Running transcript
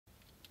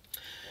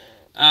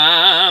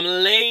I'm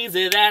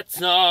lazy,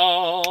 that's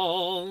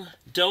all.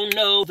 Don't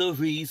know the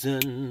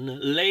reason.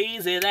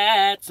 Lazy,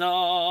 that's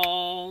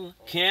all.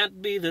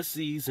 Can't be the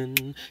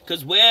season.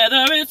 'Cause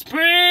whether it's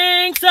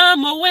spring,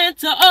 summer,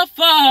 winter, or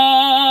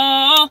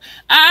fall,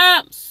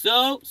 I'm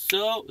so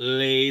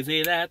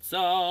lazy, that's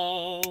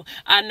all.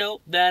 I know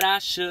that I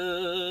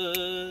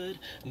should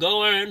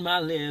go earn my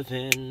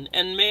living,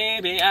 and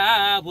maybe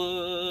I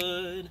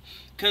would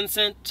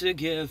consent to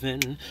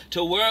giving,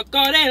 to work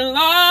all day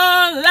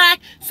long like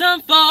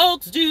some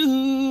folks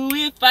do,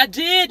 if I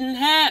didn't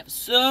have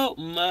so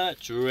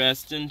much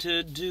resting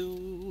to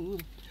do.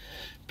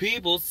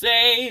 People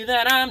say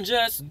that I'm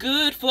just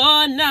good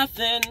for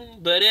nothing,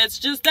 but it's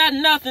just that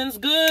nothing's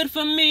good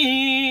for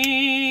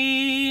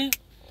me.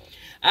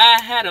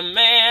 I had a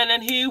man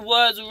and he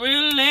was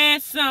really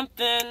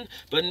something,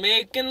 but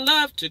making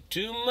love took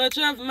too much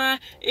of my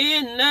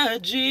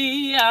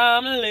energy.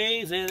 I'm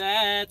lazy,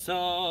 that's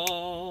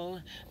all.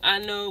 I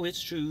know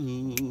it's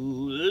true.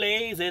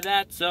 Lazy,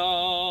 that's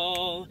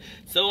all.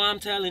 So I'm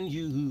telling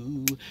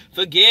you,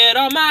 forget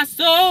all my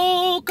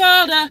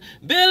so-called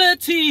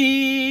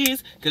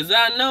abilities, 'cause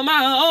I know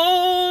my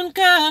own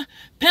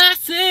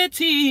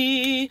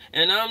capacity,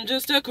 and I'm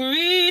just a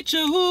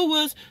creature who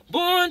was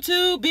born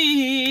to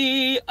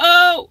be,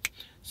 oh,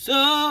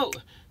 so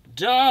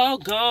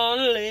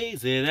doggone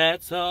lazy,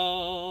 that's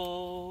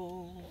all.